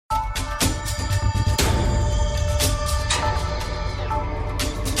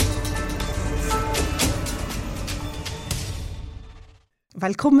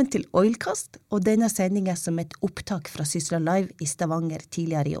Velkommen til Oilcast, og denne sendingen som et opptak fra Sysla Live i Stavanger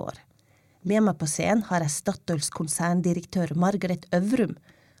tidligere i år. Med meg på scenen har jeg Statoils konserndirektør Margaret Øvrum.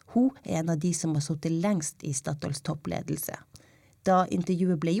 Hun en av de som har sittet lengst i Statoils toppledelse. Da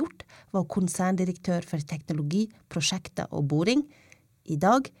intervjuet ble gjort, var hun konserndirektør for teknologi, prosjekter og boring. I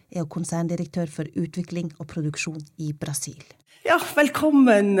dag hun konserndirektør for utvikling og produksjon i Brasil. Ja,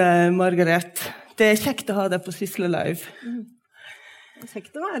 velkommen Margaret. Det kjekt å ha deg på Sysla Live.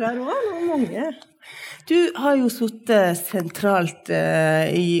 Kjekt å være her også, og mange. Du har jo sittet sentralt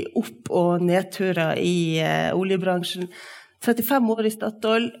i opp- og nedturer i oljebransjen. 35 år i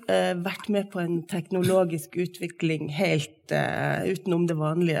Statoil, vært med på en teknologisk utvikling helt utenom det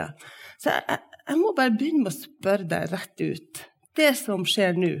vanlige. Så jeg må bare begynne med å spørre deg rett ut. Det som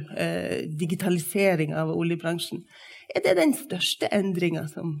skjer nå, digitalisering av oljebransjen, det den største endringen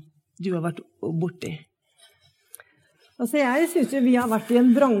som du har vært borti? Altså jeg synes jo vi har vært i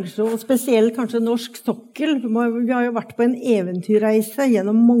en bransje, og spesielt kanskje norsk sokkel. Vi har jo vært på en eventyrreise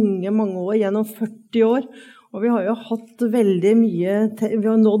gjennom mange år, gjennom 40 år. Og vi har jo hatt vi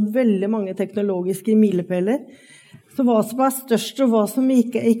har nådd veldig mange teknologiske milepæler. Så hva som størst og hva som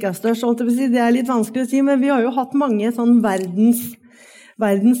ikke størst, det litt vanskelig å si, men vi har jo hatt mange sånn verdens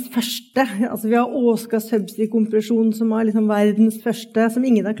første. Altså vi har Åska Subsea-kompresjon som er liksom verdens første, som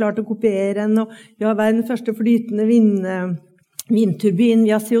ingen har klart å kopiere ennå. Vi har verdens første flytende vindturbin, vi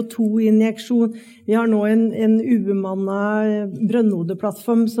har CO2-injeksjon, vi har nå en ubemannet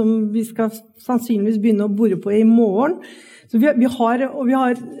brønnhodeplattform som vi skal sannsynligvis begynne å bore på i morgen. Så vi har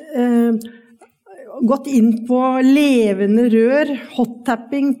gått inn på levende rør,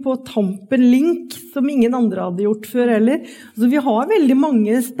 hot-tapping på Tampen Link, som ingen andre hadde gjort før heller. Så vi har veldig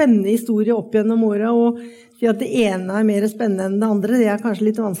mange spennende historier opp gjennom året, og si at det ene mer spennende enn det andre, det kanskje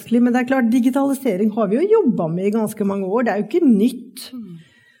litt vanskelig. Men det klart, digitalisering har vi jo jobbet med i ganske mange år. Det jo ikke nytt,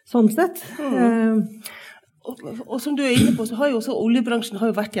 sånn sett. Og som du inne på, så har jo også oljebransjen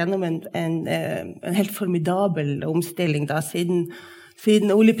har jo vært gjennom en helt formidabel omstilling da,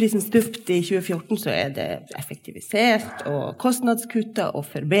 siden oljeprisen stupte i 2014, så det effektivisert og kostnadskuttet og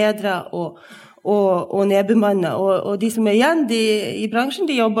forbedret og nedbemannet. Og de som igjen i bransjen,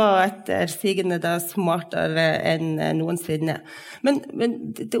 de jobber etter sigende da smartere enn noensinne. Men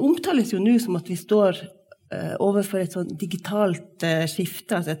det omtales jo nå som at vi står overfor et sånn digitalt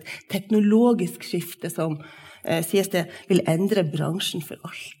skifte, altså et teknologisk skifte som sies det vil endre bransjen for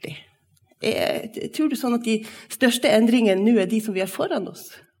alltid. Tror du sånn at de største endringene nå de som vi har foran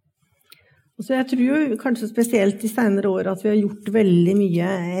oss? Altså jeg tror jo kanskje spesielt i senere år at vi har gjort veldig mye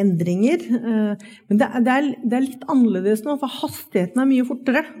endringer, men det litt annerledes nå, for hastigheten mye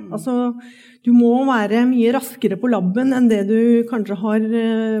fortere. Altså, du må være mye raskere på labben enn det du kanskje har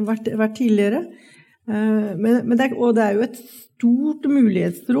vært tidligere. Men det jo et stort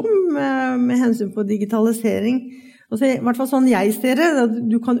mulighetsrom med hensyn på digitalisering. Altså, i hvert fall sånn jeg ser det, at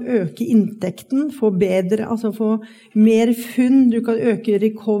du kan øke inntekten, få mer funn, du kan øke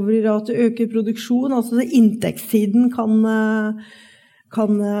recovery-rate, øke produksjon, altså inntektssiden kan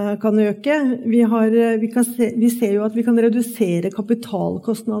øke. Vi ser jo at vi kan redusere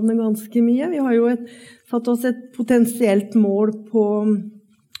kapitalkostnadene ganske mye. Vi har jo satt oss et potensielt mål på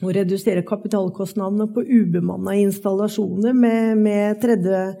å redusere kapitalkostnadene på ubemannede installasjoner med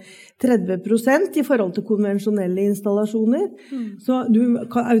 30% i forhold til konvensjonelle installasjoner. Så du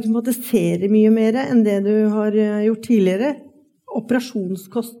kan automatisere mye mer enn det du har gjort tidligere.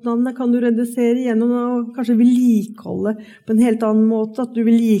 Operasjonskostnadene kan du redusere gjennom å kanskje vedlikeholde på en helt annen måte, at du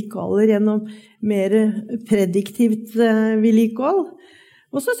vedlikeholder gjennom mer prediktivt vedlikehold.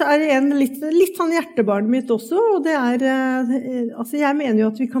 Og så det litt sånn hjertebarn mitt også, og det altså jeg mener jo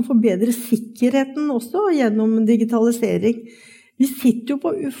at vi kan forbedre sikkerheten også gjennom digitalisering. Vi sitter jo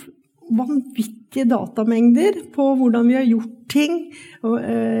på vanvittige datamengder på hvordan vi har gjort ting,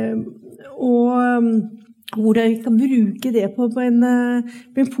 og hvordan vi kan bruke det på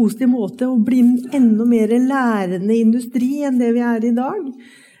en positiv måte og bli en enda mer lærende industri enn det vi i dag.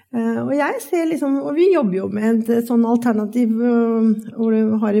 Og jeg ser og vi jobber jo med et sånn alternativ hvor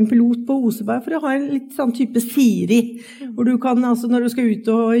du har en pilot på Oseberg, for å ha en litt sånn type Siri, hvor du kan, altså når du skal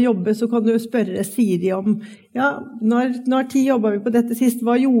ut og jobbe, så kan du spørre Siri om, ja, når tid jobbet vi på dette sist,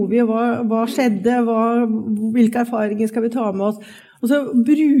 hva gjorde vi, hva skjedde, hvilke erfaringer skal vi ta med oss, og så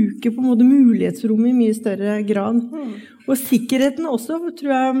bruke på en måte mulighetsrommet i mye større grad. Og sikkerheten også,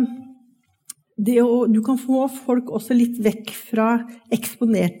 tror jeg, du kan få folk også litt vekk fra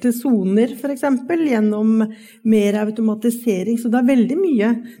eksponerte zoner, for eksempel, gjennom mer automatisering. Så det veldig mye.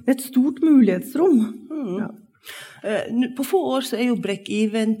 Det et stort mulighetsrom. Ja. På få år så jo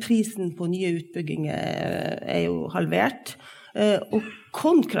break-even-prisen på nye utbygginger jo halvert. Og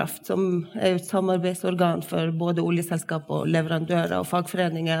Konkraft, som jo et samarbeidsorgan for både oljeselskap og leverandører og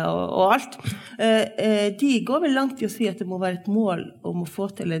fagforeninger og alt, de går vel langt i å si at det må være et mål om å få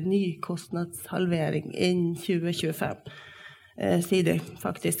til en ny kostnadshalvering innen 2025, sier de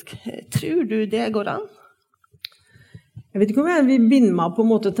faktisk. Tror du det går an? Jeg vet ikke om jeg vil binde meg på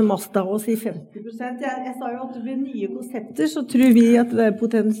en måte til Masta og si 50%. Jeg sa jo at ved nye konsepter så tror vi at det er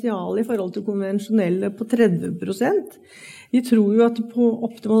potensial i forhold til konvensjonelle på 30%. Vi tror jo at på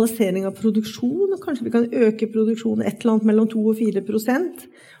optimalisering av produksjon, kanskje vi kan øke produksjonen et eller annet mellom 2 og 4%.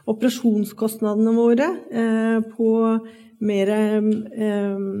 Operasjonskostnadene våre på mer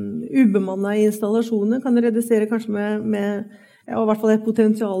ubemannede installasjoner kan redusere kanskje med i hvert fall et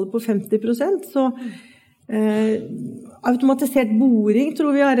potensial på 50%. Så automatisert boring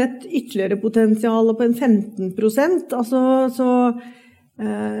tror vi har et ytterligere potensial på en 15%.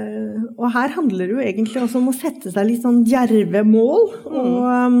 Og her handler det jo egentlig også om å sette seg litt sånn djerve mål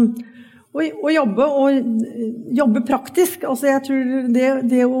og jobbe praktisk. Altså jeg tror det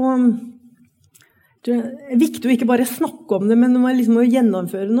er viktig å ikke bare snakke om det, men liksom å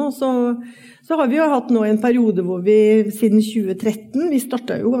gjennomføre noe. Så har vi jo hatt nå en periode hvor vi siden 2013, vi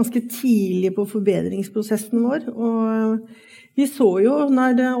startet jo ganske tidlig på forbedringsprosessen vår, og vi så jo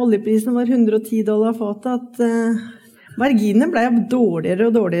når oljeprisen var $110 fatet at marginene ble dårligere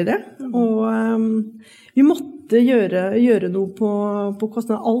og dårligere, og vi måtte gjøre noe på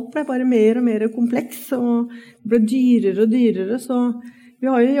kostnader. Alt ble bare mer og mer kompleks, og det ble dyrere og dyrere, så vi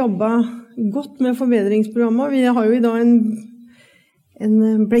har jo jobbet godt med forbedringsprogrammet. Vi har jo i dag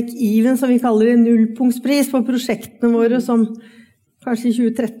en break-even, som vi kaller det, nullpunktspris på prosjektene våre, som kanskje i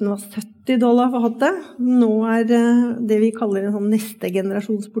 2013 var $70 for hattet. Nå det vi kaller en sånn neste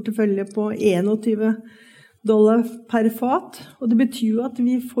generasjonsportefølje på $21 per fat, og det betyr jo at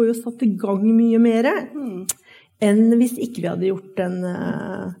vi får jo satt i gang mye mer enn hvis ikke vi hadde gjort den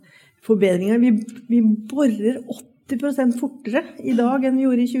forbedringen. Vi borer 80% fortere i dag enn vi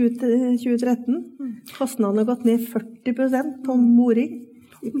gjorde i 2013. Kostnadene har gått ned 40% på boring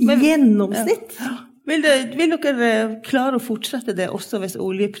i gjennomsnitt. Vil dere klare å fortsette det også hvis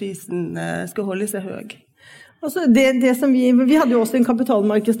oljeprisen skal holde seg høy? Altså det som vi hadde jo også en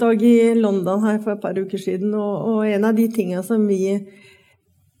kapitalmarkedsdag i London her for et par uker siden, og en av de tingene som vi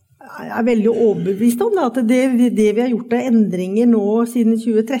er veldig overbevist om, at det vi har gjort av endringer nå siden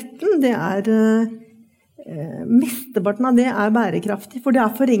 2013, det mesteparten av det bærekraftig, for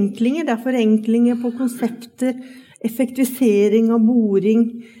det forenklinger på konsepter, effektivisering av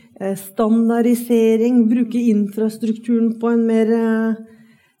boring, standardisering, bruke infrastrukturen på en mer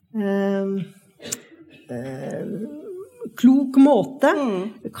klok måte,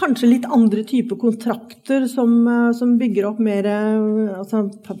 kanskje litt andre typer kontrakter som bygger opp mer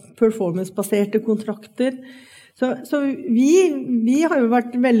performance-baserte kontrakter. Så vi har jo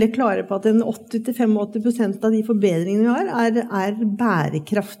vært veldig klare på at 80-85% av de forbedringene vi har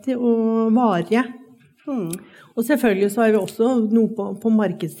bærekraftige og varige. Og selvfølgelig så har vi også noe på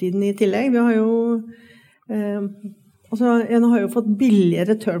markedssiden i tillegg. Vi har jo en har jo fått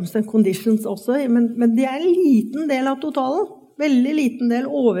billigere terms and conditions også, men det en liten del av totalen. Veldig liten del,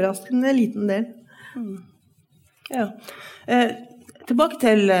 overraskende liten del. Ja. Tilbake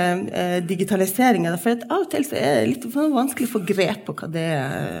til digitaliseringen, for av og til så det litt vanskelig å få grep på hva det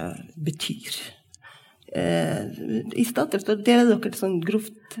betyr. I Statoil så deler dere sånn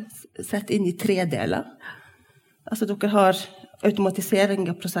grovt sett inn i 3 deler. Altså dere har automatisering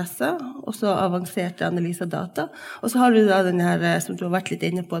av prosesser, og så avanserte analyse av data. Og så har du da den her, som du har vært litt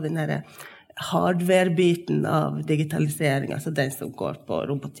inne på, den her hardware-biten av digitalisering, altså den som går på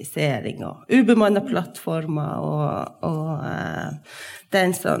robotisering og ubemannede plattformer og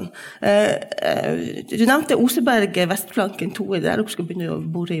den sånn. Du nevnte Oseberg Vestflanken 2, der dere skal begynne å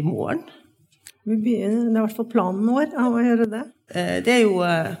bore i morgen. Det i hvert fall planen vår å gjøre det. Det jo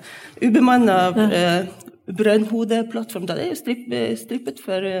ubemannede brønnhodeplattform, det jo strippet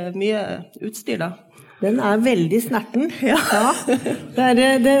for mye utstyr da. Den veldig snerten. Ja.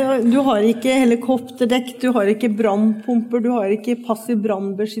 Du har ikke helikopterdekk, du har ikke brannpumper, du har ikke passiv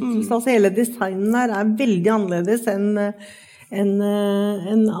brannbeskyttelse. Altså hele designen her veldig annerledes enn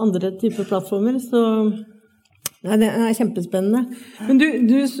andre typer plattformer, så det kjempespennende. Men du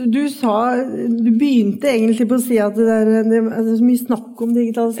begynte egentlig på å si at det så mye snakk om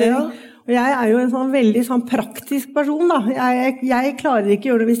digitalisering. Ja. Og jeg jo en sånn veldig sånn praktisk person da. Jeg klarer ikke å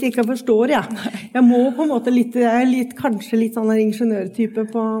gjøre det hvis jeg ikke forstår, Jeg må på en måte kanskje litt sånn ingeniørtype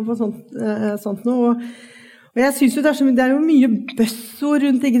på sånt noe. Og jeg synes jo det jo mye bøssord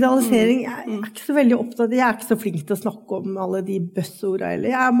rundt digitalisering. Jeg ikke så veldig opptatt, jeg ikke så flink til å snakke om alle de bøssordene heller.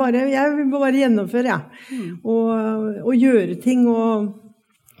 Jeg vil bare gjennomføre, og gjøre ting, og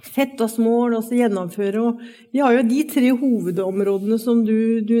sette oss mål, og så gjennomføre. Og vi har jo de 3 hovedområdene som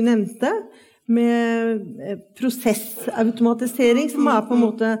du nevnte, med prosessautomatisering, som på en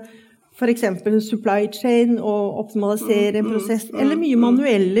måte for eksempel supply chain og optimalisere en prosess, eller mye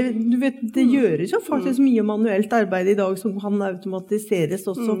manuelle, du vet, det gjøres jo faktisk mye manuelt arbeid I dag som kan automatiseres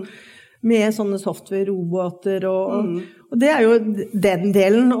også med sånne software-roboter, og det jo den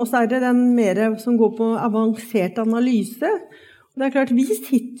delen, og så det den mer som går på avansert analyse. Og det klart, vi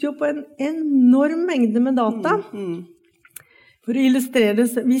sitter jo på en enorm mengde med data. For å illustrere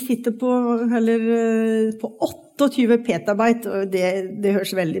det, vi sitter på 28 petabyte, og det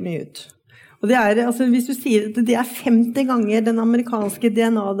høres veldig mye ut. Og det altså hvis du sier at det 50 ganger den amerikanske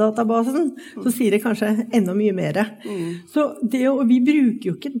DNA-databasen, så sier det kanskje enda mye mer. Så og vi bruker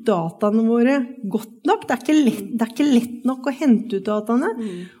jo ikke dataene våre godt nok. Det ikke lett nok å hente ut dataene.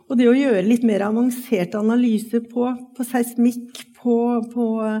 Og det å gjøre litt mer avansert analyse på seismikk, på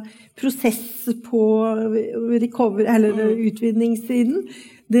prosess, på recovery, eller utvidningssiden,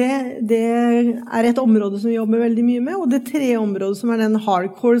 det et område som vi jobber veldig mye med, og det 3. området som den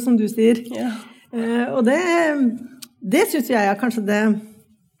hardcore, som du sier. Og det synes jeg kanskje det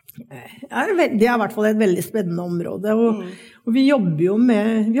I hvert fall et veldig spennende område, og vi jobber jo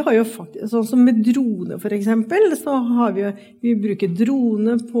med, vi har jo faktisk, sånn som med drone for eksempel, så har vi bruker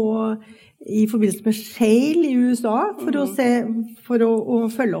drone I forbindelse med shale I USA for å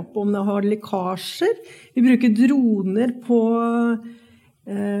følge opp om det har lekkasjer. Vi bruker droner på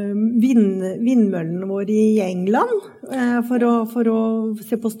vindmøllene våre I England for å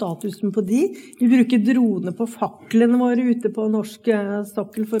se på statusen på de. Vi bruker droner på faklene våre ute på norsk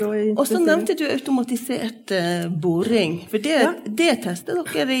sokkel for å... Og så nevnte du automatisert boring, for det testet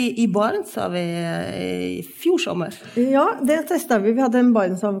dere I Barentshavet I fjor sommer. Ja, det testet vi. Vi hadde en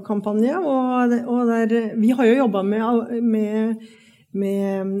Barentshav-kampanje, og vi har jo jobbet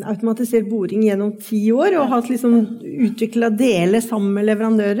med automatisert boring gjennom 10 år, og hatt utviklet deler sammen med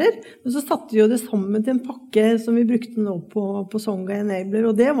leverandører. Men så satte vi jo det sammen til en pakke som vi brukte nå på Songa Enabler,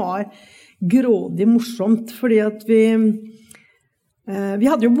 og det var grådig morsomt, fordi at vi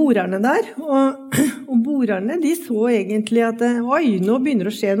hadde jo borerne der, og borerne, de så egentlig at oi, nå begynner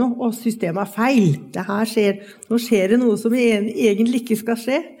det å skje noe, og systemet feil. Nå skjer det noe som egentlig ikke skal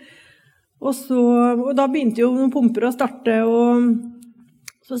skje. Og da begynte jo noen pumper å starte, og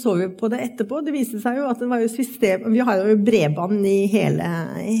så vi på det etterpå. Det viste seg jo at det var jo system, vi har jo bredbånd I hele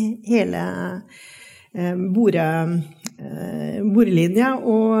borelinja,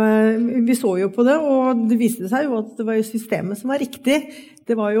 og vi så jo på det, og det viste seg jo at det var jo systemet som var riktig.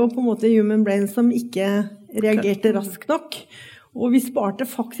 Det var jo på en måte human brain som ikke reagerte raskt nok. Og vi sparte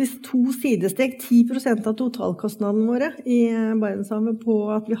faktisk 2 sidesteg, 10% av totalkostnaden våre I Barentshavet på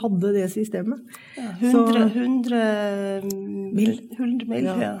at vi hadde det systemet. Ja, 100 mil,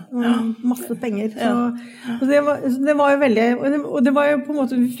 ja. Masse penger. Så det var jo veldig, og det var jo på en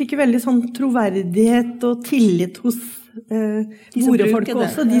måte, vi fikk jo veldig sånn troverdighet og tillit hos borefolk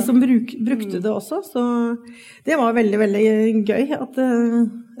også, de som brukte det også. Så det var veldig, veldig gøy.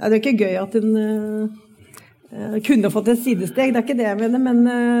 Det ikke gøy at kunne fått et sidesteg, det ikke det jeg mener, men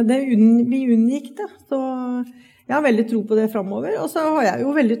vi unngikk det. Så jeg har veldig tro på det fremover, og så har jeg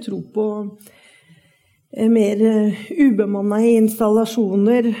jo veldig tro på mer ubemannede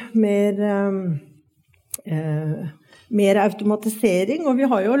installasjoner, mer automatisering, og vi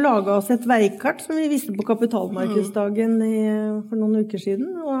har jo laget oss et veikart som vi viste på kapitalmarkedsdagen for noen uker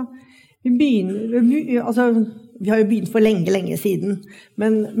siden, og vi har jo begynt for lenge siden,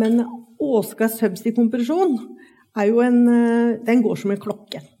 men Åsgard subsea-kompresjon jo den går som en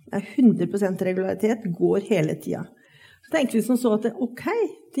klokke. Det 100% regularitet, går hele tiden. Så tenkte vi så at ok,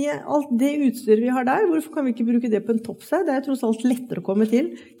 alt det utstyret vi har der, hvorfor kan vi ikke bruke det på en toppside? Det tross alt lettere å komme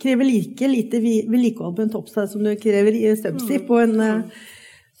til. Krever like lite vedlikehold på en toppside som det krever I subsea på en...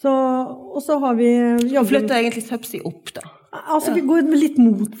 og så har vi... Flyttet egentlig subsea opp da? Altså vi går litt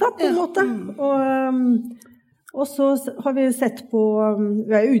motsatt på en måte. Og så har vi sett på,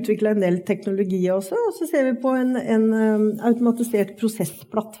 vi har jo utviklet en del teknologi også, og så ser vi på en automatisert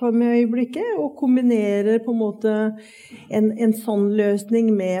prosessplattform I øyeblikket, og kombinerer på en måte en sånn løsning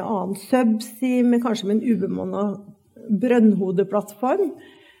med annen subsea, kanskje med en ubemannet brønnhodeplattform.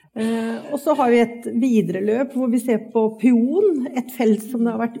 Og så har vi et videre løp hvor vi ser på Pion, et felt som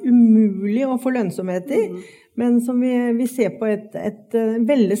det har vært umulig å få lønnsomhet I, men som vi ser på et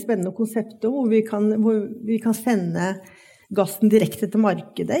veldig spennende konsept hvor vi kan sende gassen direkte til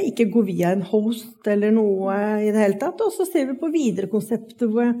markedet, ikke gå via en host eller noe I det hele tatt. Og så ser vi på videre konsepter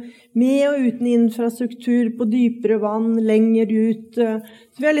med og uten infrastruktur, på dypere vann, lenger ut.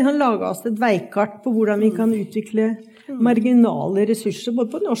 Så vi har liksom laget oss et veikart på hvordan vi kan utvikle marginale ressurser,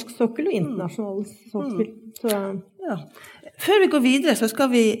 både på norsk sokkel og internasjonal sokkel. Så, ja. Før vi går videre, så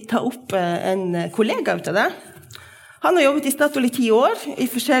skal vi ta opp en kollega ut av det. Han har jobbet I Statoil I 10 år, I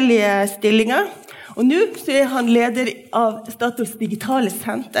forskjellige stillinger. Og nå så han leder av Statoils digitale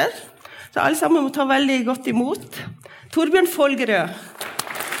senter. Så alle sammen må ta veldig godt imot. Torbjørn Folgerød.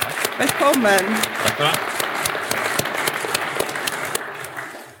 Velkommen. Takk for det.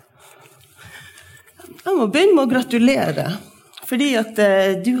 Jeg må begynne med å gratulere. Fordi at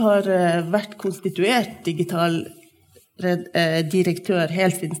du har vært konstituert digital direktør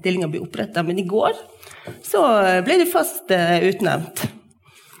helt siden stillingen ble opprettet. Men I går så ble du fast utnevnt.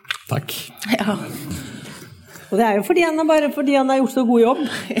 Takk. Ja. Og det jo fordi han har gjort så god jobb.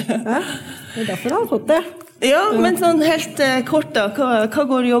 Ja? Det derfor han har fått det. Ja, men sånn helt kort da, hva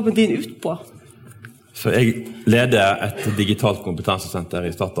går jobben din ut på? Så jeg leder et digitalt kompetansesenter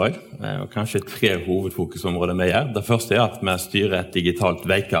I Statoil, og kanskje 3 hovedfokusområder vi gjør. Det første at vi styrer et digitalt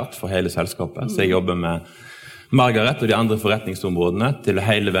veikart for hele selskapet, så jeg jobber med Margaret og de andre forretningsområdene til å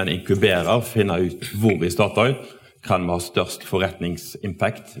hele veien inkubere og finne ut hvor I Statoil kan vi ha størst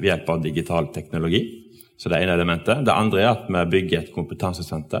forretningsimpact ved hjelp av digital teknologi. Så det ene elementet. Det andre at vi bygger et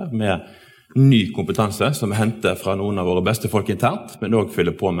kompetansesenter med ny kompetanse som vi henter fra noen av våre beste folk internt, men også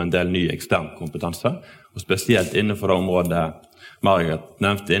fyller på med en del ny ekstern kompetanse, og spesielt innenfor det området Margaret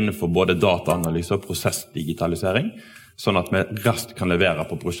nevnte, innenfor både dataanalyse og prosessdigitalisering, sånn at vi raskt kan levere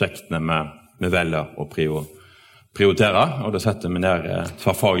på prosjektene vi velger å prioritere, og da setter vi ned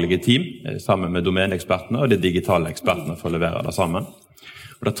tverrfaglige team sammen med domeneekspertene og de digitale ekspertene for å levere det sammen.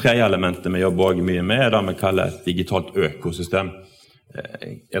 Og det tredje elementet vi jobber også mye med det vi kaller et digitalt økosystem.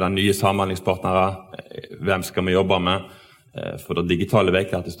 Det nye samhandlingspartnere? Hvem skal vi jobbe med? For det digitale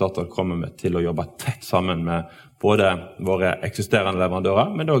veikartet Statoil kommer vi til å jobbe tett sammen med både våre eksisterende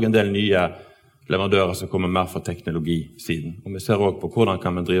leverandører, men også en del nye leverandører som kommer mer fra teknologisiden. Og vi ser også på hvordan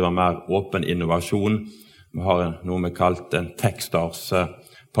kan vi drive mer åpen innovasjon. Vi har noe vi kalt en Techstars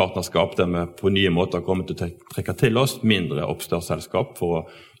partnerskap, der vi på nye måter kommer til å trekke til oss mindre oppstartsselskap for å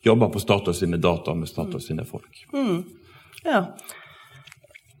jobbe på Statoil sine data med Statoil sine folk. Ja.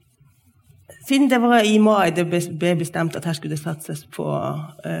 Siden det var I mai det ble bestemt at her skulle det satses på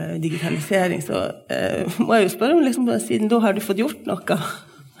digitalisering, så må jeg jo spørre om liksom, siden da har du fått gjort noe?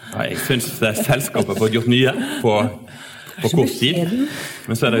 Ja, jeg synes selskapet har fått gjort mye på kort tid.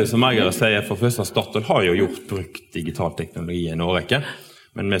 Men så det jo som Margaret sier, for først Statoil har jo brukt digital teknologi I Norge.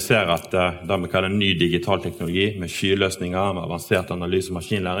 Men vi ser at det vi kaller ny digital teknologi med skyløsninger, med avansert analyse og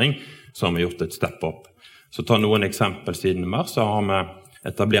maskinlæring, så har vi gjort et step up. Så ta noen eksempel siden mars, så har vi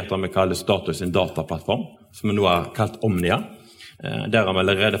etablert det vi kaller Statoil sin dataplattform, som vi nå har kalt Omnia. Der har vi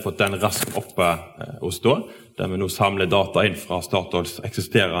allerede fått den raskt oppe å stå, der vi nå samler data inn fra Statoils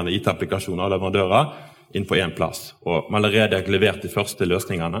eksisterende IT-applikasjoner og leverandører, inn på en plass. Og vi allerede har levert de første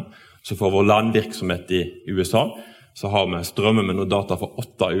løsningene. Så for vår landvirksomhet I USA, så har vi strømmet med noe data for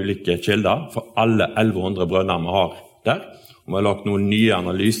 8 ulike kilder, for alle 1100 brønner vi har der. Og vi har lagt noen nye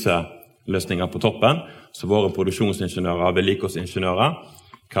analyseløsninger på toppen, så våre produksjonsingeniører og vedlikeholdsingeniører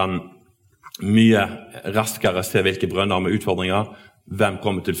kan mye raskere se hvilke brønner med utfordringer, hvem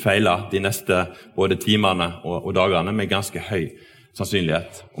kommer til å feile de neste både timene og dagene med ganske høy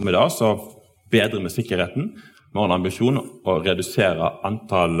sannsynlighet. Og med det så bedre med sikkerheten. Vi har en ambisjon å redusere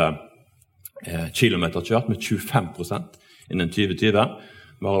antall kilometer kjørt med 25% innen 2020.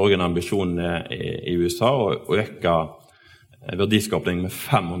 Vi har også en ambisjon I USA å øke verdiskapning med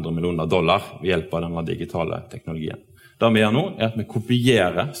 $500 millioner ved hjelp av denne digitale teknologien. Det vi gjør nå at vi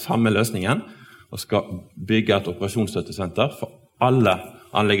kopierer samme løsningen og skal bygge et operasjonsstøttesenter for alle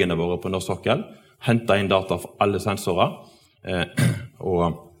anleggene våre på norsk sokkel, hente inn data for alle sensorer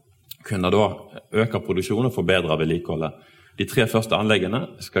og kunne da øke produksjonen og forbedre vedlikeholdet. De 3 første anleggene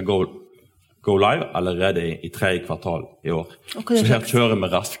skal go live allerede I 3. kvartal I år. Så her kjører vi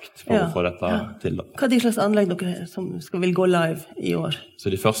raskt for å få dette til. Hva de slags anlegg dere som vil gå live I år?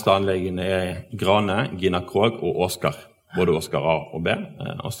 Så de første anleggene Grane, Gina Krog og Oscar. Både Oscar A og B.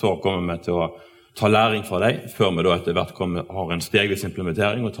 Og så kommer vi til å ta læring fra dem, før vi da etter hvert har en stegvis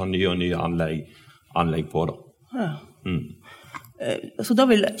implementering og tar nye anlegg på det. Ja. Så det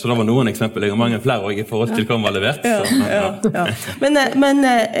var noen eksempler, jeg har mange flere også I forhold til hva var levert. Ja. Men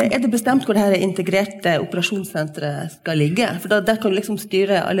det bestemt hvor dette integrerte operasjonssenteret skal ligge? For der kan du liksom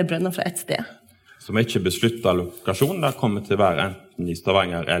styre alle brønner fra et sted? Som ikke besluttet lokasjon, der kommer til å være enten I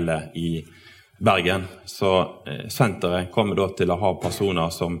Stavanger eller I Bergen. Så senteret kommer da til å ha personer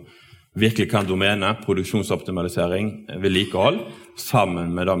som virkelig kan domene, produksjonsoptimalisering, vedlikehold,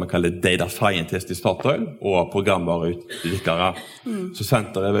 sammen med det vi kaller data scientist i Statoil og programvareutviklere. Så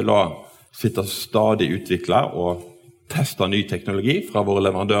senteret vil da sitte stadig utvikle og teste ny teknologi fra våre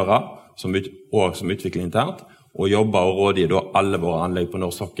leverandører, som utvikler internt, og jobbe og rådgi da alle våre anlegg på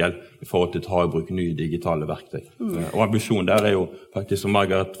norsk sokkel i forhold til å ta i bruk nye digitale verktøy. Og ambisjonen der jo faktisk, som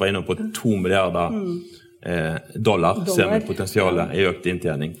Margaret var inne på, 2 milliarder dollar, ser vi potensialet i økt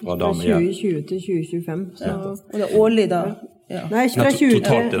inntjening fra 2020 til 2025. Så. Og det årlig da? Ja. Nei, fra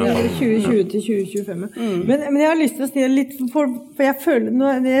 2020 til 2025. Men jeg har lyst til å si litt, for jeg føler,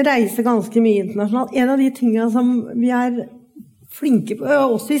 når jeg reiser ganske mye internasjonalt, en av de tingene som vi flinke på,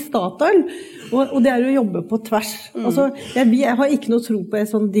 også i Statoil, og det å jobbe på tvers. Altså, jeg har ikke noe tro på et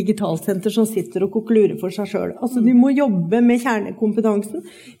sånt digitalsenter som sitter og kokklurer for seg selv. Altså, vi må jobbe med kjernekompetansen,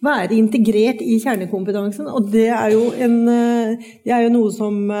 være integrert i kjernekompetansen, og det jo noe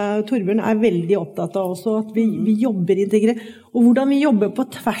som Torbjørn veldig opptatt av også, at vi jobber integrert. Og hvordan vi jobber på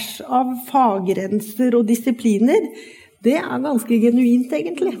tvers av faggrenser og disipliner, det ganske genuint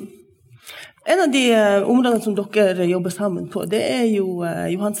egentlig. En av de områdene som dere jobber sammen på, det jo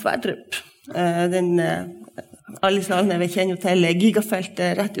Johan Sverdrup. Alle i salen kjenner jo til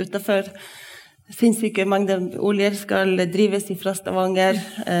gigafeltet rett utenfor. Sinnssyke mengder oljer skal drives fra Stavanger,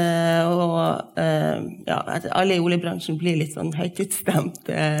 og alle i oljebransjen blir litt sånn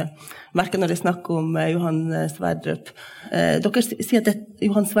høytidsstemt, merker når de snakker om Johan Sverdrup. Dere sier at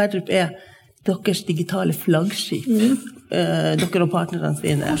Johan Sverdrup deres digitale flaggskip, dere og partnerne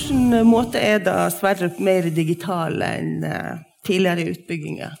sine. Hvilken måte da Sverdrup mer digital enn tidligere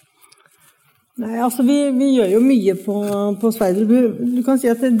utbygginger? Nei, altså vi gjør jo mye på Sverdrup. Du kan si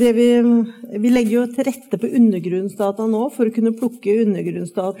at vi legger jo til rette på undergrunnsdata nå for å kunne plukke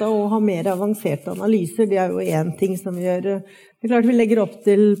undergrunnsdata og ha mer avanserte analyser. Det jo en ting som vi gjør. Det klart vi legger opp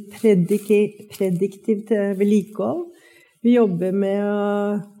til prediktivt vedlikehold. Vi jobber med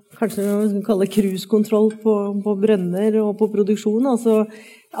kanskje noe vi kaller cruise-kontroll på brønner og på produksjon. Altså,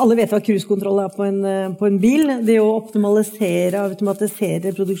 alle vet hva cruise-kontroll på en bil. Det å optimalisere og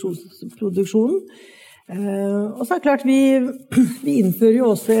automatisere produksjonen. Og så klart, vi innfører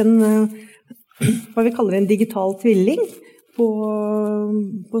jo også hva vi kaller en digital tvilling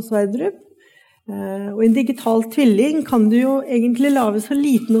på Sverdrup. Og en digital tvilling kan du jo egentlig lage så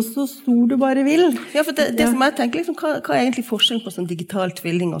liten og så stor du bare vil. Ja, for det som jeg tenker, liksom, hva egentlig forskjellen på sånn digital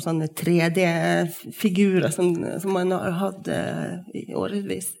tvilling og sånne 3D-figurer som man har hatt i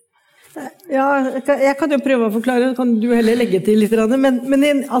årevis? Ja, jeg kan jo prøve å forklare, kan du heller legge til litt.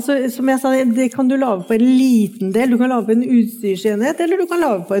 Men altså, som jeg sa, det kan du lage på en liten del. Du kan lage på en utstyrsenhet, eller du kan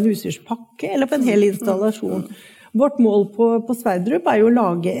lage på en utstyrspakke, eller på en hel installasjon. Vårt mål på Sverdrup jo å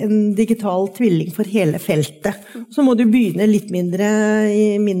lage en digital tvilling for hele feltet. Så må du begynne litt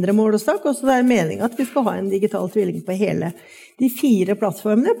i mindre målestak, og så det meningen at vi skal ha en digital tvilling på hele de 4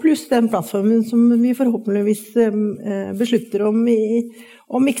 plattformene, pluss den plattformen som vi forhåpentligvis beslutter om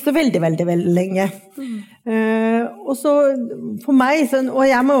ikke så veldig, veldig, veldig lenge. Og så for meg, og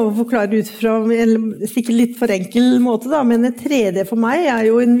jeg må forklare ut fra sikkert litt for enkel måte, men 3D for meg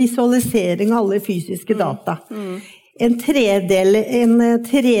jo en visualisering av alle fysiske data. En 3D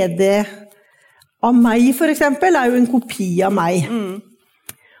av meg for eksempel jo en kopi av meg.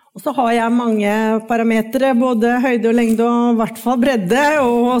 Og så har jeg mange parametre, både høyde og lengde og i hvert fall bredde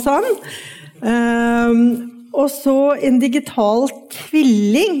og sånn. Og så en digital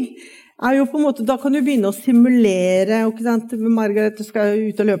tvilling jo på en måte, da kan du begynne å simulere, Margaret skal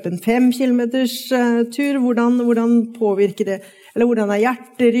ut og løpe en 5 kilometers tur, hvordan påvirker det, eller hvordan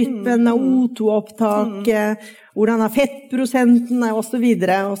hjerterytmen, O2-opptaket, hvordan fettprosenten, og så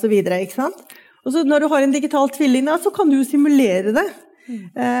videre, ikke sant? Og så når du har en digital tvilling, så kan du simulere det.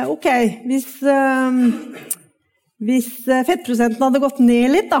 Ok, hvis fettprosenten hadde gått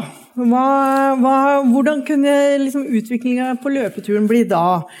ned litt, da, hvordan kunne liksom utviklingen på løpeturen bli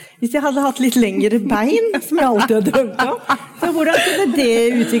da? Hvis jeg hadde hatt litt lengre bein, som jeg alltid har drømt om, så hvordan kunne det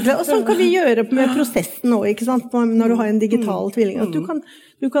utvikle? Og sånn kan vi gjøre med prosessen også, ikke sant? Når du har en digital tvilling. At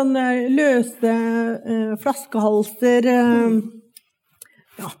du kan løse flaskehalser,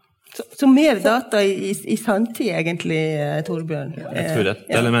 Så mer data i sanntid egentlig, Torbjørn? Jeg tror det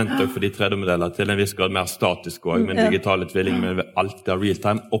et element for de 3D-modeller til en viss grad mer statisk også, med digitale tvilling, men alltid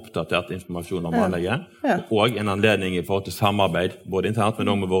real-time oppdatert informasjon om anlegget, og en anledning i forhold til samarbeid, både internt,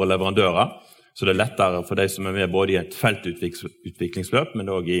 men også med våre leverandører, så det lettere for de som med både i et feltutviklingsløp, men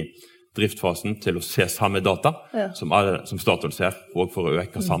også i driftfasen til å se samme data, som Statoil ser, og for å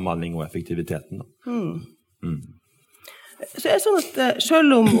øke samhandling og effektiviteten. Så det sånn at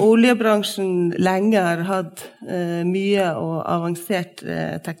selv om oljebransjen lenge har hatt mye og avansert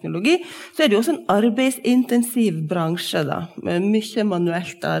teknologi, så det jo også en arbeidsintensiv bransje da, med mye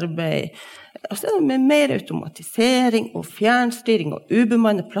manuelt arbeid, altså med mer automatisering og fjernstyring og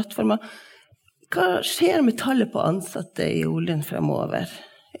ubemannet plattformer. Hva skjer med tallet på ansatte i oljen fremover?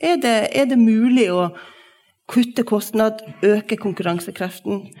 Er det mulig å kutte kostnad, øke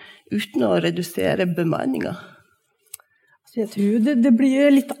konkurransekraften uten å redusere bemanningen? Jeg tror det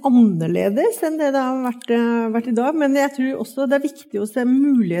blir litt annerledes enn det har vært i dag, men jeg tror også det viktig å se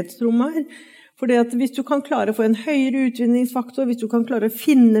mulighetsrommet her. Fordi at hvis du kan klare å få en høyere utvinningsfaktor, hvis du kan klare å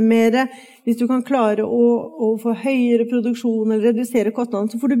finne mer, hvis du kan klare å få høyere produksjon eller redusere kostnaden,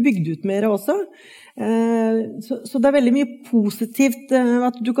 så får du bygd ut mer også. Så det veldig mye positivt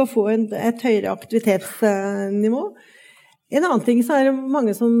at du kan få et høyere aktivitetsnivå. En annen ting så det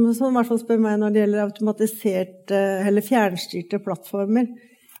mange som I hvert fall spør meg når det gjelder automatiserte eller fjernstyrte plattformer.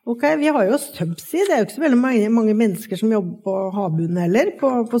 Ok, vi har jo Subsea, det jo ikke så veldig mange mennesker som jobber på havbunnen heller,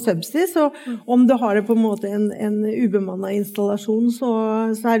 på Subsea, så om du har det på en måte en ubemannet installasjon, så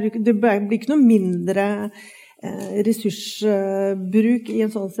det blir ikke noe mindre ressursbruk I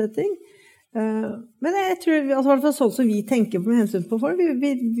en sånn setting. Men jeg tror, altså I hvert fall sånn som vi tenker på med hensyn på folk,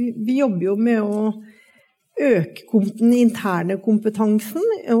 vi jobber jo med å øke den interne kompetansen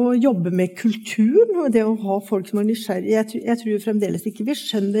og jobbe med kulturen og det å ha folk som nysgjerrige. Jeg tror fremdeles ikke vi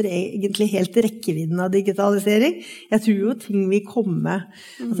skjønner egentlig helt rekkevidden av digitalisering. Jeg tror jo ting vil komme.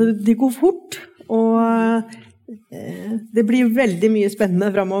 Altså, det går fort, og det blir veldig mye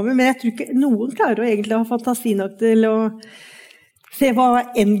spennende fremover, men jeg tror ikke noen klarer å egentlig ha fantasi nok til å se hva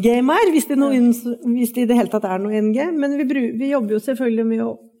endgame hvis det I det hele tatt noe endgame, men vi jobber jo selvfølgelig med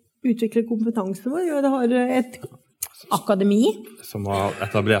å utvikle kompetanse vår, og det har et akademi. Som har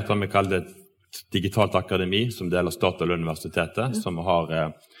etablert hva vi kaller et digitalt akademi, som deler Statoil Universitetet, som har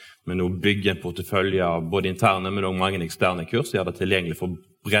med nå bygge en portefølje av både interne, men også mange eksterne kurs, gjør det tilgjengelig for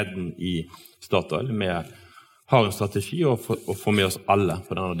bredden I Statoil. Vi har en strategi å få med oss alle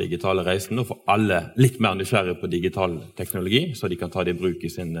på denne digitale reisen, og få alle litt mer nysgjerrige på digital teknologi, så de kan ta det I bruk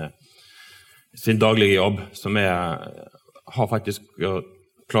I sin daglige jobb, som har faktisk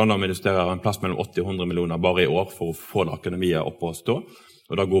planer om å investere en plass mellom 80 og 100 millioner bare I år for å få det akademiet opp og stå.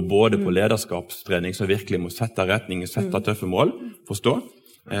 Og det går både på lederskapstrening som virkelig må sette retning, sette tøffe mål, forstå,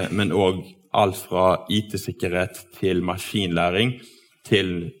 men også alt fra IT-sikkerhet til maskinlæring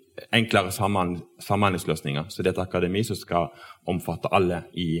til enklere samhandlingsløsninger. Så det et akademi som skal omfatte alle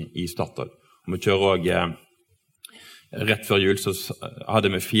I Statoil. Og vi kjører også rett før jul så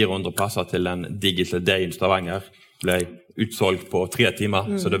hadde vi 400 plasser til en Digital Day I Stavanger, ble utsolgt på 3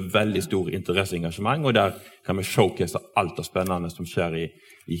 timer, så det veldig stor interesse og engasjement, og der kan vi showcase alt det spennende som skjer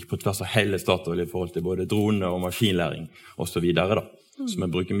på tvers av hele Statoil I forhold til både drone og maskinlæring og så videre da. Så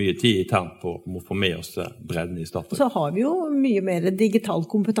vi bruker mye tid internt på å få med oss bredden I Statoil. Så har vi jo mye mer digital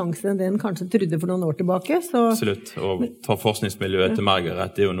kompetanse enn det en kanskje trodde for noen år tilbake. Så... Absolutt, og ta forskningsmiljøet til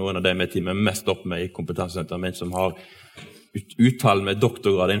Margaret, det jo noen av de med teamet mest opp med I kompetensesenteret, men som har uttale med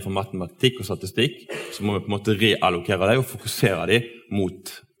doktorgrad innenfor matematikk og statistikk, så må vi på en måte reallokere det og fokusere det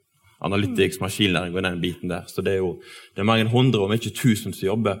mot analytics, maskinlæring og den biten der. Så det det mange 100 om ikke 1000 som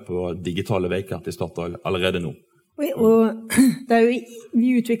jobber på digitale veikart I Statoil allerede nå. Og det vi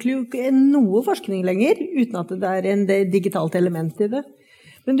utvikler jo ikke noe forskning lenger, uten at det en digitalt element I det.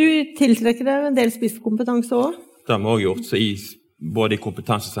 Men du tiltrekker deg en del spisskompetanse også? Det har vi også gjort, så både I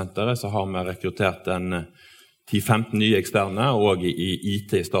kompetensesenteret så har vi rekruttert 10-15 nye eksterne, og I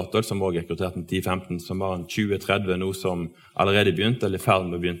IT I Statoil, som også rekruttert 10-15, som var 20-30 nå som allerede begynte, eller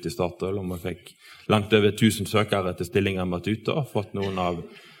ferdig med begynte I Statoil, og vi fikk langt over 1000 søkere til stillinger med ute, og fått noen av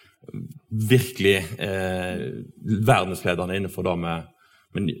virkelig verdenslederne innenfor det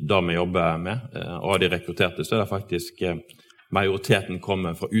vi jobber med, og de rekrutterte, så det faktisk majoriteten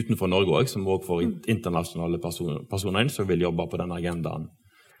kommer fra utenfor Norge også, som også får internasjonale personer inn, som vil jobbe på den agendaen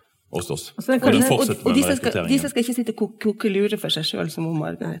hos oss. Og disse skal ikke sitte og koke lure for seg selv som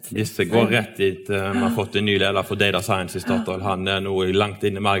Margaret. Disse går rett dit. Vi har fått en ny leder for Data Science I Statoil. Han nå langt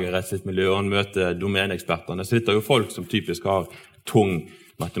inn I Margaret sitt miljø, og han møter domenekspertene. Så dette jo folk som typisk har tung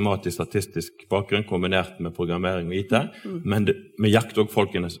matematisk-statistisk bakgrunn kombinert med programmering og IT. Men vi jakter også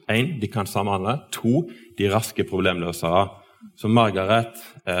folkene. 1, de kan samhandle. 2, de raske problemløsere. Så Margaret,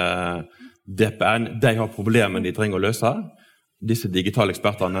 DPN, de har problemer de trenger å løse. Disse digitale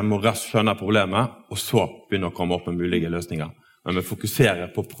ekspertene må raskt skjønne problemet, og så begynne å komme opp med mulige løsninger. Men vi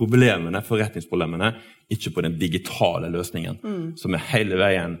fokuserer på problemene, forretningsproblemene, ikke på den digitale løsningen, som hele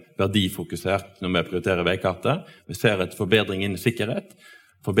veien verdifokusert når vi prioriterer veikartet. Vi ser et forbedring innen sikkerhet,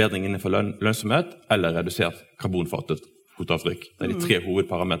 forbedring innenfor lønnsomhet, eller redusert karbonfotavtrykk. fotavtrykk. Det de 3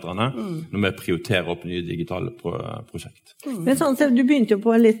 hovedparametrene når vi prioriterer opp nye digitale prosjekt. Men sånn, du begynte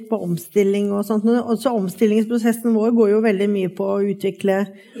jo litt på omstilling og sånt, og så omstillingsprosessen vår går jo veldig mye på å utvikle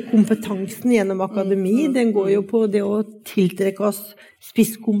kompetansen gjennom akademi. Den går jo på det å tiltrekke oss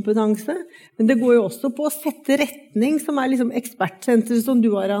spisskompetanse, men det går jo også på å sette retning, som liksom ekspertsenteret som du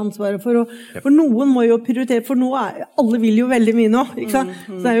har ansvaret for, for noen må jo prioritere, for nå alle vil jo veldig mye nå, ikke sant?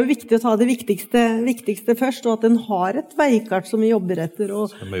 Så det jo viktig å ta det viktigste først, og at den har et veikart som vi jobber etter.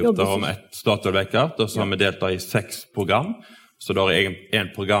 Og vi har gjort det om et Statoil-veikart, og så har vi deltatt i 6 program, så da det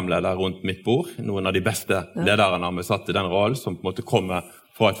en programleder rundt mitt bord, noen av de beste lederne har vi satt i den rollen, som på en måte kommer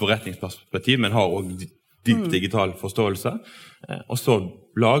fra et forretningsperspektiv, men har også dyp digital forståelse. Og så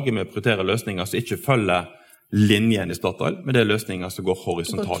lager vi og prioriterer løsninger som ikke følger linjen i Statoil, men det løsninger som går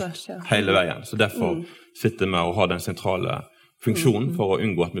horisontalt hele veien. Så derfor sitter vi og har den sentrale funksjonen for å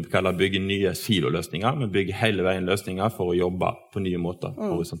unngå at vi kaller bygge nye siloløsninger, men bygge hele veien løsninger for å jobbe på nye måter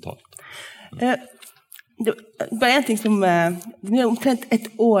horisontalt. Det var en ting som, det er omtrent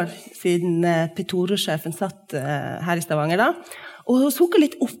et år siden Petoro-sjefen satt her i Stavanger da, og hun sukket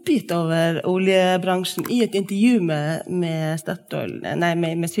litt oppgitt over oljebransjen i et intervju med Statoil,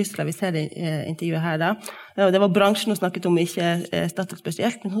 med Sysla, vi ser det intervjuet her da. Det var bransjen hun snakket om, ikke Statoil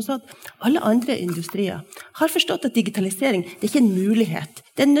spesielt, men hun sa at alle andre industrier har forstått at digitalisering det er ikke en mulighet,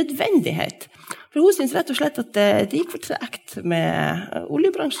 det er en nødvendighet. For hun synes rett og slett at det gikk for tregt med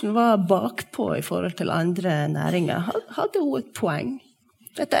oljebransjen var bakpå i forhold til andre næringer. Hadde hun et poeng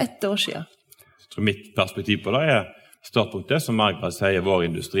etter 1 år siden? Jeg tror mitt perspektiv på det startpunktet, som Margaret sier, vår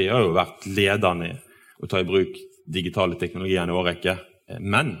industri har jo vært ledende i å ta i bruk digitale teknologier i årrekke.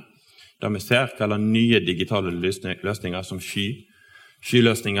 Men da vi ser hva nye digitale løsninger som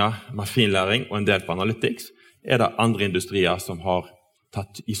skyløsninger, maskinlæring og en del på analytics, det andre industrier som har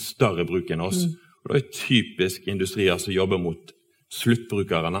tatt i større bruk enn oss. Og det typisk industrier som jobber mot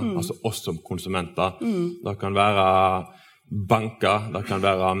sluttbrukerne, altså oss som konsumenter. Det kan være banker, det kan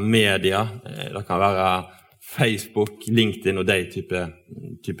være media, det kan være Facebook, LinkedIn og de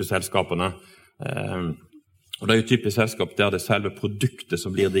type selskapene. Og det jo typisk selskap der det selve produktet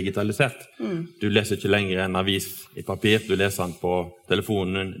som blir digitalisert. Du leser ikke lenger en avis i papir, du leser den på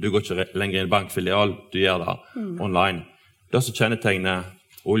telefonen, du går ikke lenger i en bankfilial, du gjør det online. Det som kjennetegner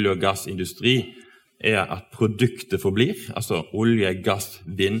olje- og gassindustri at produktet forblir, altså olje, gass,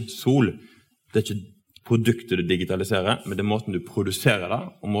 vind, sol. Det ikke produktet du digitaliserer, men det måten du produserer det,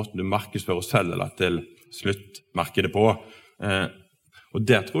 og måten du markedsfører og selger det til sluttmarkedet på. Og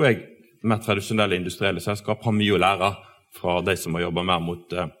der tror jeg mer tradisjonelle industrielle selskap har mye å lære fra de som har jobbet mer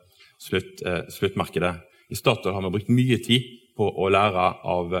mot sluttmarkedet. I Statoil har vi brukt mye tid på å lære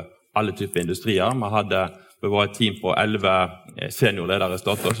av alle typer industrier. Vi var et team på 11 seniorledere i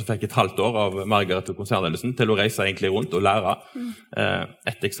Statoil som fikk et halvt år av Margaret og konsernledelsen til å reise egentlig rundt og lære.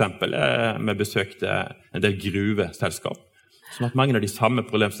 Et eksempel vi besøkte en del gruveselskap. Sånn at mange av de samme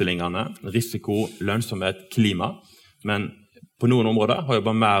problemstillingene, risiko, lønnsomhet, klima, men på noen områder har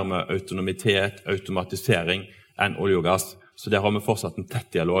jobbet mer med autonomitet, automatisering enn olje og gass. Så der har vi fortsatt en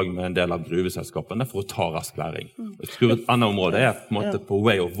tett dialog med en del av gruveselskapene for å ta rask læring. Jeg tror et annet område på en måte på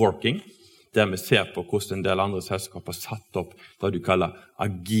way of working, der vi ser på hvordan en del andre selskaper har satt opp hva du kaller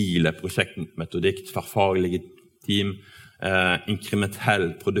agile prosjektmetodikk, tverrfaglige team,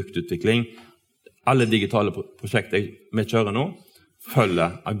 inkrementell produktutvikling. Alle digitale prosjekter vi kjører nå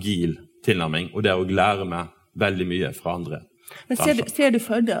følger agil tilnærming, og det å lære med veldig mye fra andre. Men ser du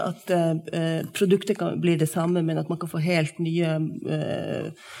for deg at produktet kan bli det samme, men at man kan få helt nye,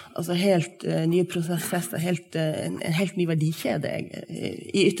 nye prosesser, en helt ny verdikjede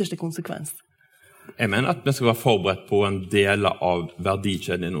i ytterste konsekvens? Jeg mener at vi skal være forberedt på en del av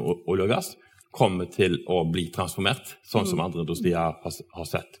verdikjeden i olje og gass kommer til å bli transformert, sånn som andre industrier har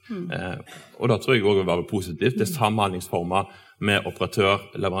sett. Og da tror jeg også vil være positivt. Det samhandlingsformer med operatør,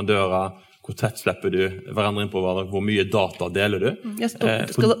 leverandører, hvor tett slipper du hverandre inn på hverandre, hvor mye data deler du.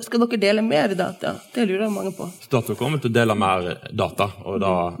 Skal dere dele mer data? Det lurer mange på. Statoil kommer til å dele mer data, og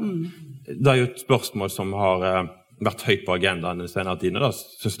det jo et spørsmål som har vært høyt på agendaen den senere tiden, og da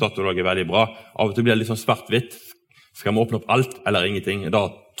synes Statoil også veldig bra. Av og til blir det litt sånn svart-hvitt. Skal vi åpne opp alt eller ingenting? Da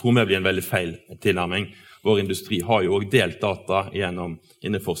tror vi blir en veldig feil tilnærming. Vår industri har jo også delt data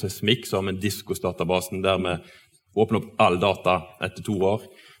innenfor seismikk, så har vi Discos-databasen der vi åpner opp all data etter 2 år.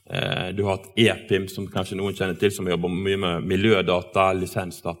 Du har et EPIM, som kanskje noen kjenner til, som jobber mye med miljødata,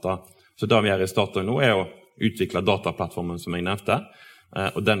 lisensdata. Så det vi gjør i Statoil nå å utvikle dataplattformen som jeg nevnte,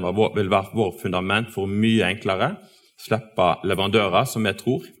 og den vil være vår fundament for mye enklere slippe leverandører som jeg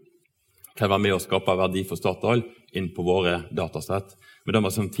tror kan være med å skape verdi for Statoil inn på våre datasett. Men det må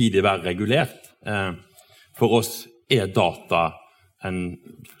samtidig være regulert. For oss data en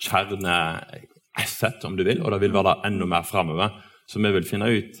kjerneasset, om du vil, og det vil være enda mer fremover. Så vi vil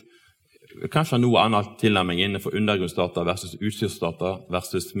finne ut kanskje noe annet tilnærming innenfor undergrunnsdata versus utstyrsdata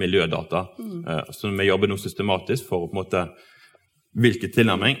versus miljødata. Så vi jobber nå systematisk for å på en måte hvilken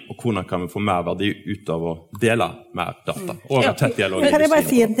tilnærming, og hvordan kan vi få mer verdi ut av å dele mer data. Og tett dialog. Kan jeg bare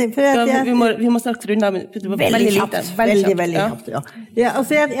si en ting? Vi må snart runde av, men det var veldig kjapt. Veldig kjapt, ja.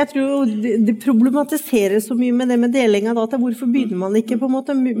 Altså, jeg tror det problematiserer så mye med det med deling av data. Hvorfor begynner man ikke på en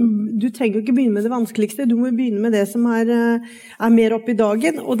måte? Du trenger jo ikke begynne med det vanskeligste, du må begynne med det som er mer opp i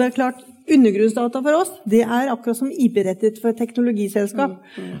dagen, og det er klart, undergrunnsdata for oss, det er akkurat som IP-rettet for teknologiselskap.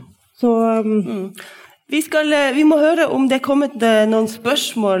 Så... Vi må høre om det er kommet noen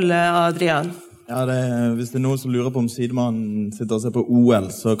spørsmål, Adrian. Ja, hvis det er noen som lurer på om sidemannen sitter og ser på OL,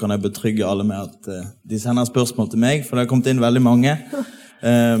 så kan jeg betrygge alle med at de sender spørsmål til meg, for det har kommet inn veldig mange.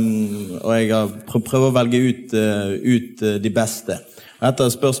 Og jeg har prøvd å velge ut de beste. Et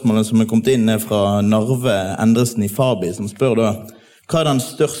av spørsmålene som er kommet inn fra Narve Endresen i Fabi, som spør da, hva den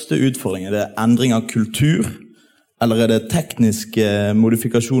største utfordringen? Er det endring av kultur, eller er det tekniske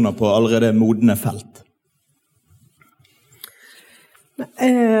modifikasjoner på allerede modne felt?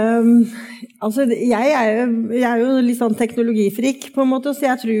 Altså, jeg er jo litt sånn teknologifrik på en måte, så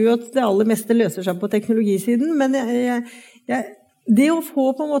jeg tror jo at det aller meste løser seg på teknologisiden, men det å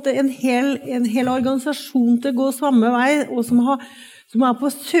få på en måte en hel organisasjon til å gå samme vei, og som er på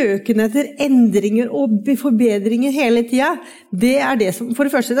søken etter endringer og forbedringer hele tiden, det er det som, for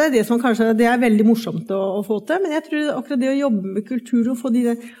det første, det er det som kanskje det er veldig morsomt å få til, men jeg tror akkurat det å jobbe med kultur og få de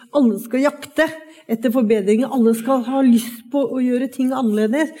der, alle skal jakte etter forbedringer, alle skal ha lyst på å gjøre ting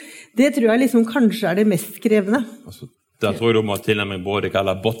annerledes, det tror jeg liksom kanskje er det mest krevende. Altså, der tror jeg du må tilnærming både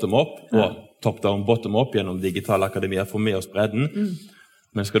kalle bottom-up og top-down bottom-up gjennom digitale akademier for med oss bredden.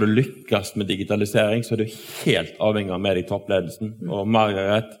 Men skal du lykkes med digitalisering, så er du helt avhengig av med i toppledelsen. Og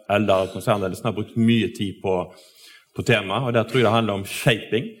Margaret, Eldar og konsernledelsen har brukt mye tid på temaet, og der tror jeg det handler om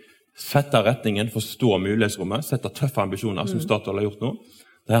shaping, sette retningen, forstå mulighetsrommet, sette tøffe ambisjoner, som Statoil har gjort nå.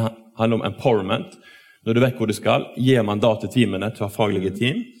 Det handler om empowerment. Når du vet hvor du skal, gi mandat til teamene, tverrfaglige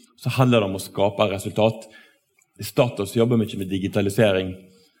team, så handler det om å skape resultat. I Statoil så jobber vi ikke med digitalisering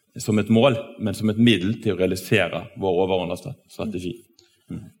som et mål, men som et middel til å realisere vår overordnede strategi.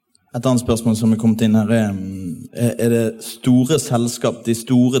 Et annet spørsmål som er kommet inn her er det store selskap, de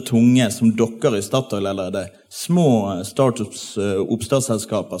store tunge som dokker i Statoil, eller er det små startups,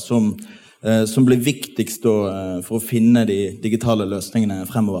 oppstartsselskaper som blir viktigst for å finne de digitale løsningene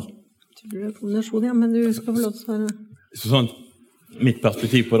fremover? Det blir en kombinasjon, ja, men du skal få lov til å svare. Sånn, mitt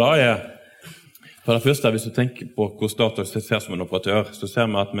perspektiv på det er, for det første, hvis du tenker på hvor Statoil ser som en operatør, så ser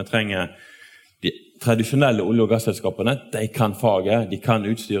vi at vi trenger de tradisjonelle olje- og gasselskapene. De kan faget, de kan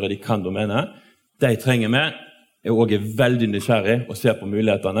utstyret, de kan domenet. De trenger vi, er også veldig nysgjerrig og ser på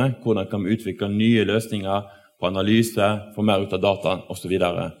mulighetene, hvordan kan vi utvikle nye løsninger på analyse, få mer ut av data, og så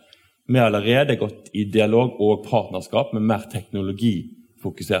videre. Vi har allerede gått i dialog og partnerskap med mer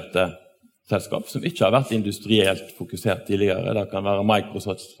teknologifokuserte selskap, som ikke har vært industrielt fokusert tidligere. Det kan være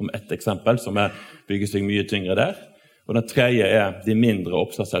Microsoft som et eksempel, som bygger seg mye tyngre der. Og den tredje er de mindre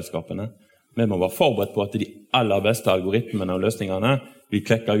oppstartsselskapene. Vi må være forberedt på at de aller beste algoritmene og løsningene blir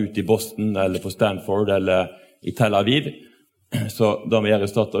klekket ut i Boston, eller på Stanford, eller i Tel Aviv. Så da vi gjør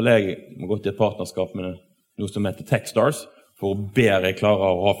i Statoil, jeg må gå til et partnerskap med noe som heter Techstars, for å bedre klare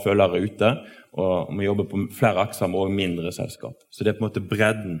å ha følgere ute, og vi jobber på flere akser med også mindre selskap. Så det er på en måte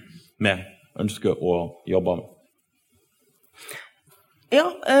bredden vi ønsker å jobbe med. Ja,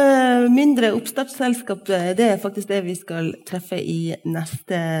 mindre oppstartsselskap, det er faktisk det vi skal treffe i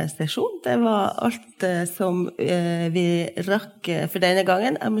neste sesjon. Det var alt som vi rakk for denne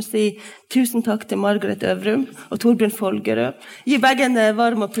gangen. Jeg må si tusen takk til Margaret Øvrum og Torbjørn Folgerød. Gi begge en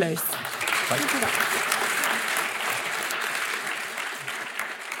varm applaus. Takk.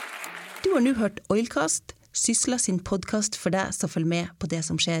 Du har nå hørt Oilcast, Sysla sin podcast for deg som følger med på det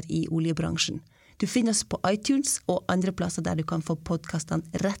som skjer i oljebransjen. Du finner oss på iTunes og andre plasser der du kan få podcastene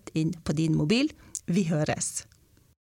rett inn på din mobil. Vi høres!